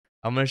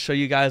I'm gonna show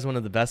you guys one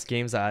of the best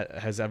games that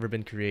has ever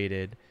been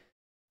created.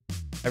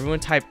 Everyone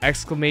type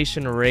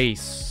exclamation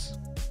race.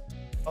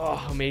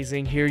 Oh,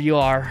 amazing. Here you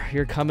are.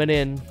 You're coming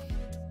in.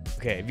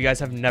 Okay, if you guys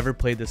have never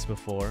played this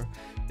before,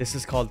 this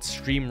is called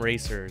Stream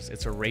Racers.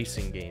 It's a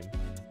racing game.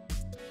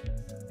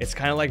 It's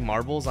kind of like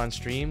marbles on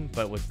stream,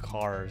 but with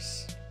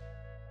cars.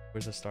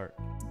 Where's the start?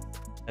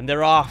 And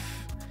they're off.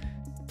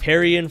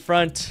 Perry in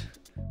front,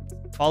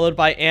 followed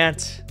by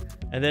Ant,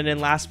 and then in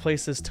last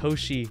place is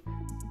Toshi.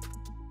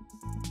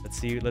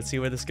 Let's see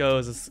where this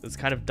goes. It's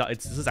kind of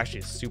this is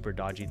actually a super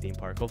dodgy theme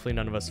park. Hopefully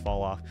none of us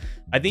fall off.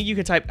 I think you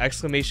can type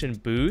exclamation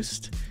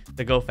boost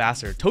to go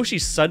faster.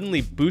 Toshi's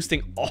suddenly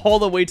boosting all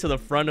the way to the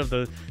front of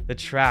the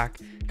track.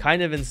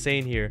 Kind of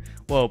insane here.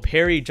 Whoa,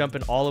 Perry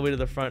jumping all the way to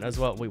the front as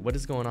well. Wait, what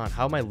is going on?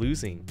 How am I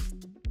losing?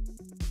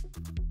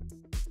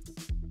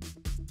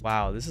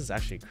 Wow, this is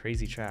actually a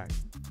crazy track.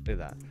 Look at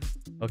that.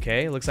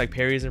 Okay, looks like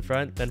Perry's in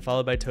front, then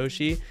followed by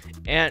Toshi.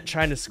 Ant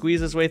trying to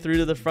squeeze his way through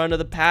to the front of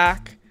the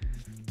pack.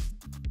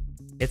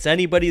 It's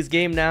anybody's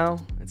game now.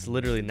 It's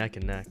literally neck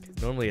and neck.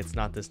 Normally it's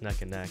not this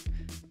neck and neck.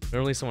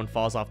 Normally someone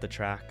falls off the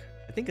track.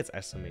 I think it's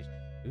exclamation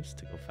boost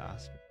to go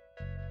faster.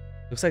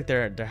 Looks like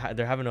they're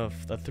having a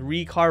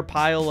 3-car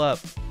pile up.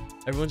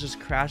 Everyone's just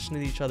crashing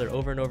into each other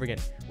over and over again.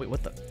 Wait,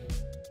 what the?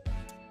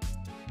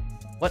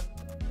 What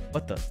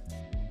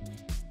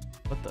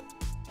the?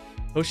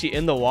 Toshi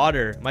in the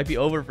water. Might be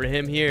over for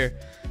him here.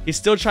 He's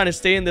still trying to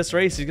stay in this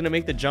race. He's gonna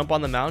make the jump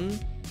on the mountain.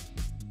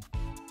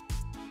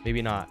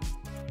 Maybe not.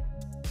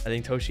 I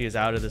think Toshi is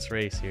out of this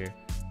race here.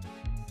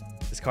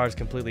 This car is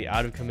completely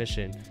out of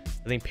commission.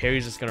 I think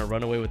Perry's just gonna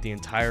run away with the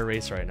entire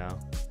race right now.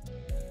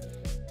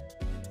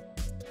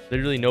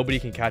 Literally nobody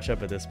can catch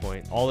up at this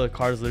point. All the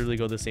cars literally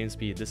go the same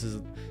speed. This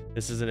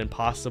is an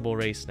impossible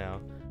race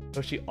now.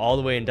 Toshi all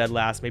the way in dead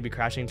last, maybe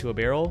crashing into a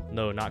barrel.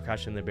 No, not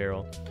crashing the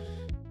barrel.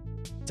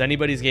 It's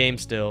anybody's game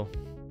still.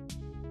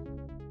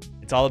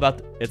 It's all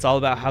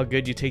about how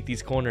good you take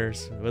these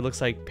corners. It looks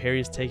like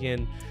Perry's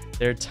taking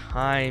their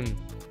time to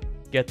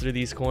get through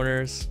these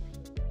corners.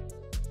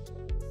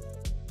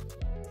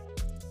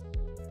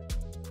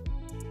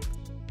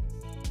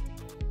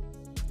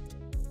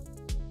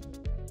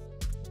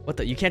 What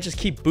the? You can't just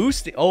keep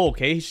boosting. Oh,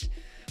 okay.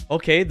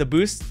 Okay, the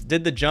boost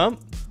did the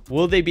jump.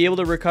 Will they be able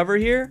to recover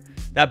here?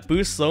 That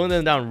boost slowing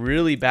them down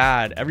really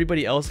bad.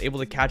 Everybody else able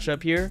to catch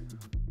up here.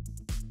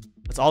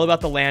 It's all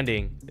about the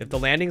landing. If the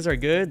landings are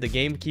good, the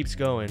game keeps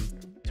going.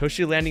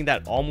 Toshi landing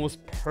that almost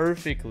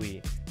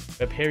perfectly,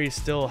 but Perry's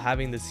still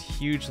having this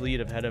huge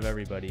lead ahead of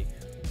everybody.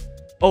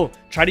 Oh,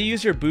 try to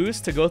use your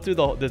boost to go through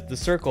the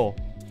circle.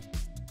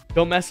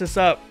 Don't mess this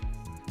up.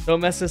 Don't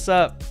mess this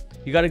up.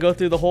 You got to go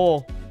through the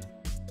hole.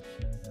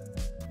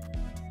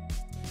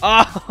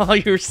 Oh,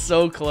 you're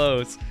so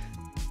close.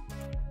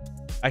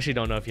 I actually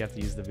don't know if you have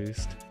to use the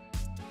boost.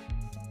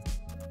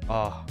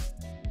 Oh,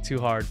 too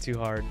hard, too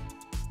hard.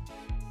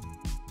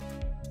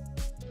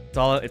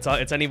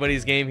 It's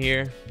anybody's game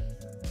here.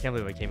 Can't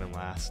believe I came in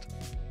last.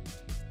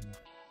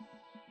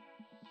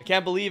 I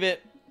can't believe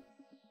it.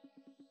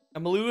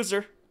 I'm a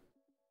loser.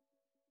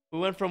 We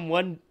went from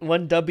one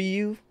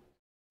W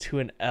to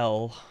an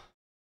L.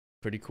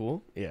 Pretty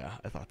cool. Yeah,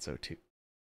 I thought so too.